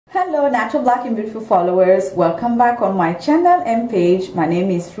Hello natural black and beautiful followers, welcome back on my channel and page. My name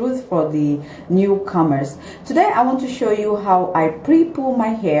is Ruth for the newcomers. Today I want to show you how I pre-poo my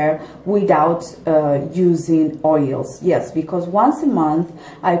hair without using oils. Yes, because once a month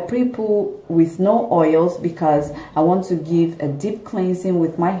I pre-poo with no oils because I want to give a deep cleansing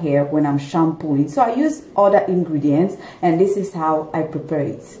with my hair when I'm shampooing. So I use other ingredients and this is how I prepare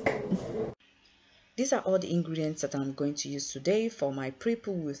it. These are all the ingredients that I'm going to use today for my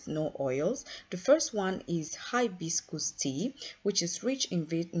pre-poo with no oils. The first one is hibiscus tea, which is rich in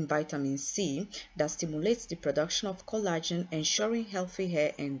vitamin C that stimulates the production of collagen, ensuring healthy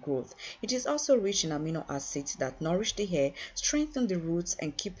hair and growth. It is also rich in amino acids that nourish the hair, strengthen the roots,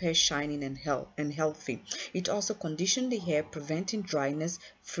 and keep hair shining and healthy. It also conditions the hair, preventing dryness,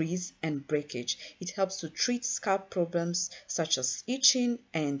 frizz, and breakage. It helps to treat scalp problems such as itching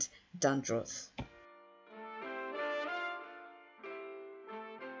and dandruff.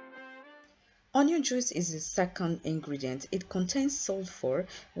 Onion juice is the second ingredient. It contains sulfur,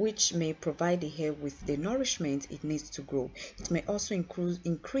 which may provide the hair with the nourishment it needs to grow. It may also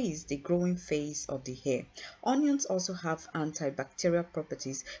increase the growing phase of the hair. Onions also have antibacterial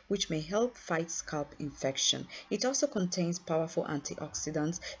properties, which may help fight scalp infection. It also contains powerful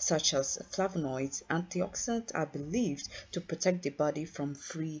antioxidants such as flavonoids. Antioxidants are believed to protect the body from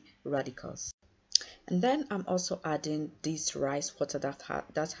free radicals. And then I'm also adding this rice water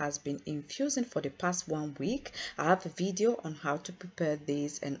that has been infusing for the past 1 week. I have a video on how to prepare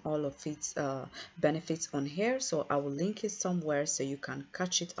this and all of its benefits on hair, so I will link it somewhere so you can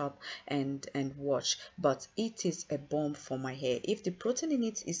catch it up and watch. But it is a bomb for my hair. If the protein in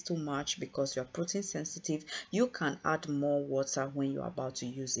it is too much because you are protein sensitive, you can add more water when you're about to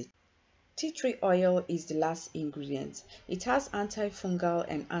use it. Tea tree oil is the last ingredient. It has antifungal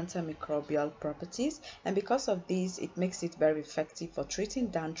and antimicrobial properties, and because of this, it makes it very effective for treating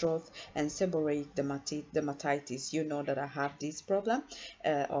dandruff and seborrheic dermatitis. You know that I have this problem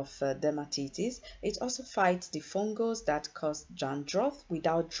of dermatitis. It also fights the fungus that cause dandruff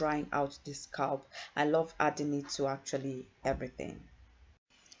without drying out the scalp. I love adding it to actually everything.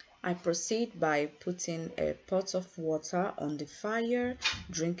 I proceed by putting a pot of water on the fire.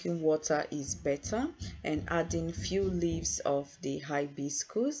 Drinking water is better, and adding few leaves of the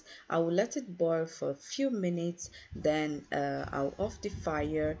hibiscus. I will let it boil for a few minutes, then I'll off the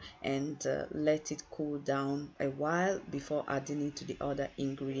fire and let it cool down a while before adding it to the other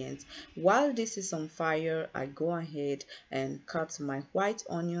ingredients. While this is on fire, I go ahead and cut my white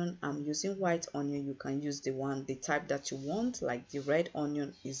onion. I'm using white onion. You can use the type that you want, like the red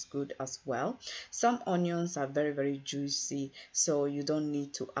onion is good as well. Some onions are very juicy, so you don't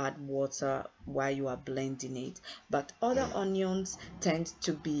need to add water while you are blending it, but other onions tend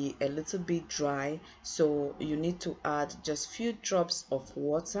to be a little bit dry, so you need to add just few drops of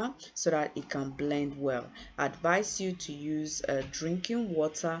water so that it can blend well. I advise you to use drinking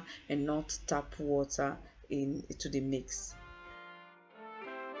water and not tap water into the mix.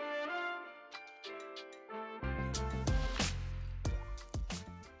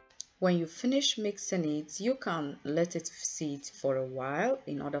 When you finish mixing it, you can let it sit for a while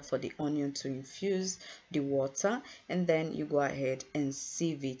in order for the onion to infuse the water, and then you go ahead and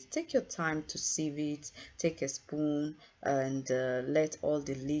sieve it. Take your time to sieve it. Take a spoon and let all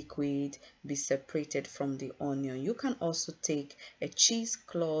the liquid be separated from the onion. You can also take a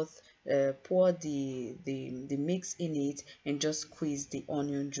cheesecloth, pour the mix in it and just squeeze the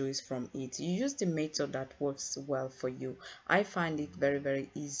onion juice from it. You use the method that works well for you. I find it very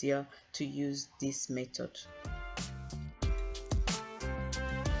easier to use this method.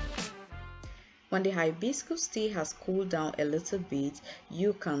 When the hibiscus tea has cooled down a little bit,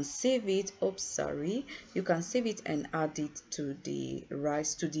 you can save it. You can save it and add it to the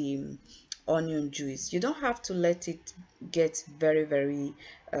onion juice. You don't have to let it get very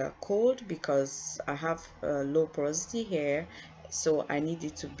cold because I have low porosity hair, so I need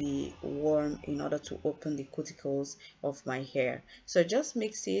it to be warm in order to open the cuticles of my hair. So just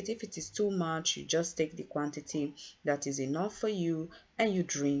mix it. If it is too much, you just take the quantity that is enough for you and you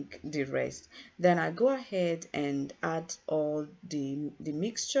drink the rest. Then I go ahead and add all the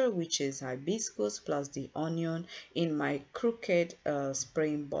mixture, which is hibiscus plus the onion, in my crooked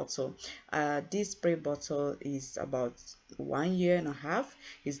spraying bottle. This spray bottle is about 1.5 years.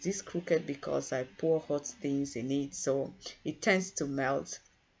 Is this crooked because I pour hot things in it, so it tends to melt.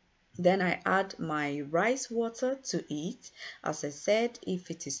 Then I add my rice water to it. As I said,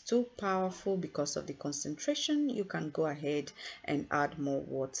 if it is too powerful because of the concentration, you can go ahead and add more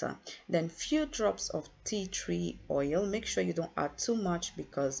water. Then few drops of tea tree oil. Make sure you don't add too much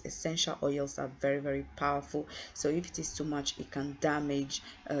because essential oils are very powerful. So if it is too much, it can damage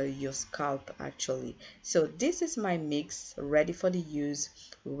your scalp actually. So this is my mix ready for the use,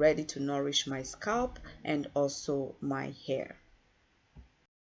 ready to nourish my scalp and also my hair.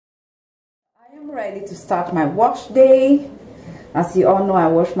 I am ready to start my wash day. As you all know, I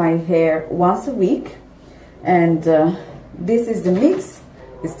wash my hair once a week, and this is the mix.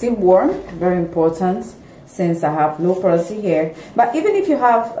 It's still warm, very important since I have low porosity hair. But even if you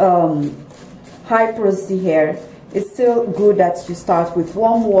have high porosity hair, it's still good that you start with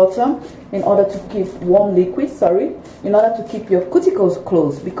warm water in order to keep warm liquid, in order to keep your cuticles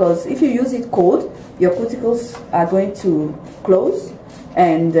closed, because if you use it cold, your cuticles are going to close.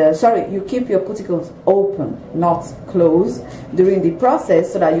 And you keep your cuticles open, not closed during the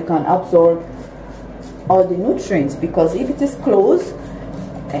process, so that you can absorb all the nutrients, because if it is closed,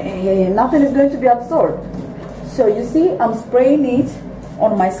 nothing is going to be absorbed. So you see, I'm spraying it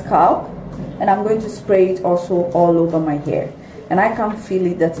on my scalp, and I'm going to spray it also all over my hair, and I can feel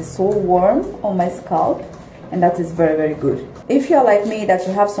it that is so warm on my scalp, and that is very good. If you're like me, that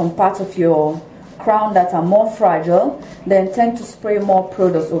you have some parts of your crown that are more fragile, then tend to spray more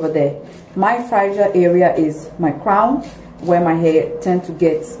products over there. My fragile area is my crown, where my hair tend to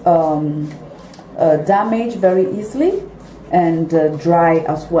get damaged very easily and dry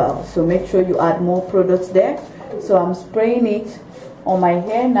as well. So make sure you add more products there. So I'm spraying it on my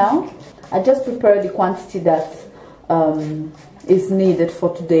hair now. I just prepare the quantity that is needed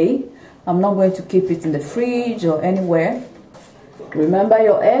for today. I'm not going to keep it in the fridge or anywhere. Remember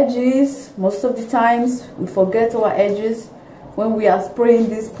your edges. Most of the times we forget our edges when we are spraying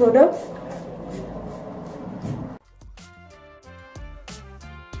this product.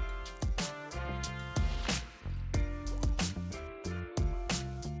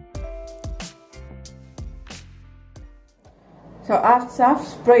 So after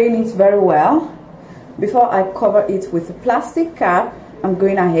spraying it very well, before I cover it with a plastic cap, I'm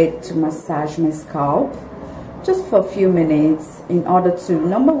going ahead to massage my scalp just for a few minutes in order to,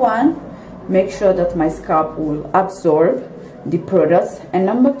 number one, make sure that my scalp will absorb the products, and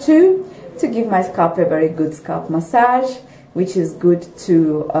number two, to give my scalp a very good scalp massage, which is good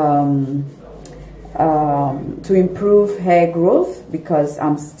to improve hair growth, because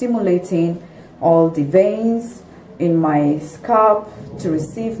I'm stimulating all the veins in my scalp to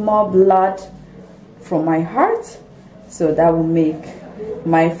receive more blood from my heart, so that will make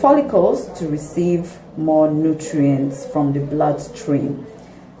my follicles to receive more nutrients from the bloodstream.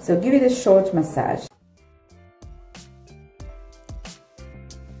 So give it a short massage.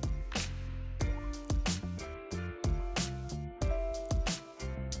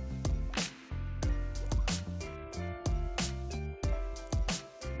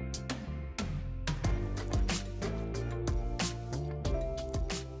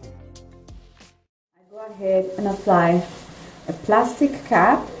 I go ahead and apply a plastic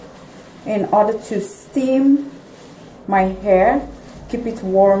cap in order to steam my hair, keep it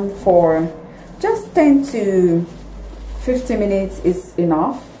warm for just 10 to 50 minutes is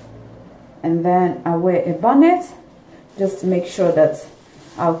enough. And then I wear a bonnet just to make sure that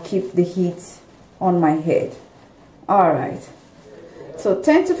I'll keep the heat on my head. All right, so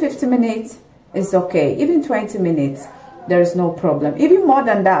 10 to 50 minutes is okay. Even 20 minutes, there is no problem. Even more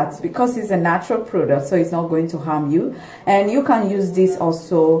than that, because it's a natural product, so it's not going to harm you. And you can use this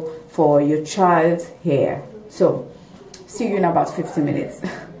also for your child's hair. So see you in about 50 minutes.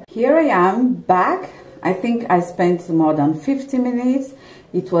 Here I am back. I think I spent more than 50 minutes.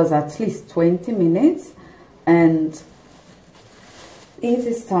 It was at least 20 minutes, and it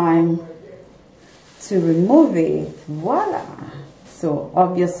is time to remove it. Voila! So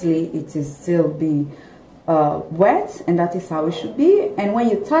obviously it is still be wet, and that is how it should be. And when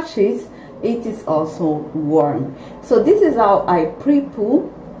you touch it, it is also warm. So this is how I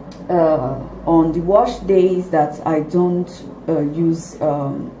pre-poo on the wash days that I don't use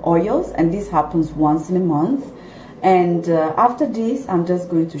oils, and this happens once in a month. And after this, I'm just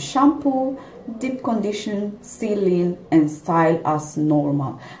going to shampoo, deep condition, seal in, and style as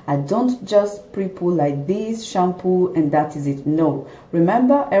normal. I don't just pre-poo like this, shampoo, and that is it. No,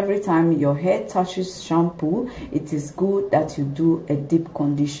 remember, every time your hair touches shampoo, it is good that you do a deep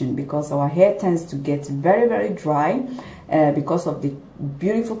condition, because our hair tends to get very dry because of the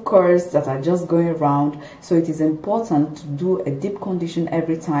beautiful curls that are just going around. So it is important to do a deep condition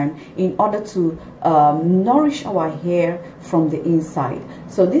every time in order to nourish our hair from the inside.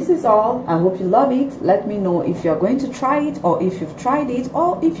 So this is all. I hope you love it. Let me know if you're going to try it, or if you've tried it,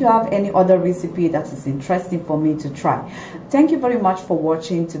 or if you have any other recipe that is interesting for me to try. Thank you very much for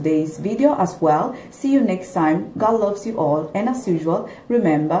watching today's video as well. See you next time. God loves you all, and as usual,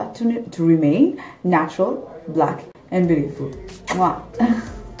 remember to remain natural, black and beautiful.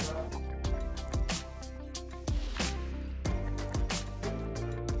 Mwah.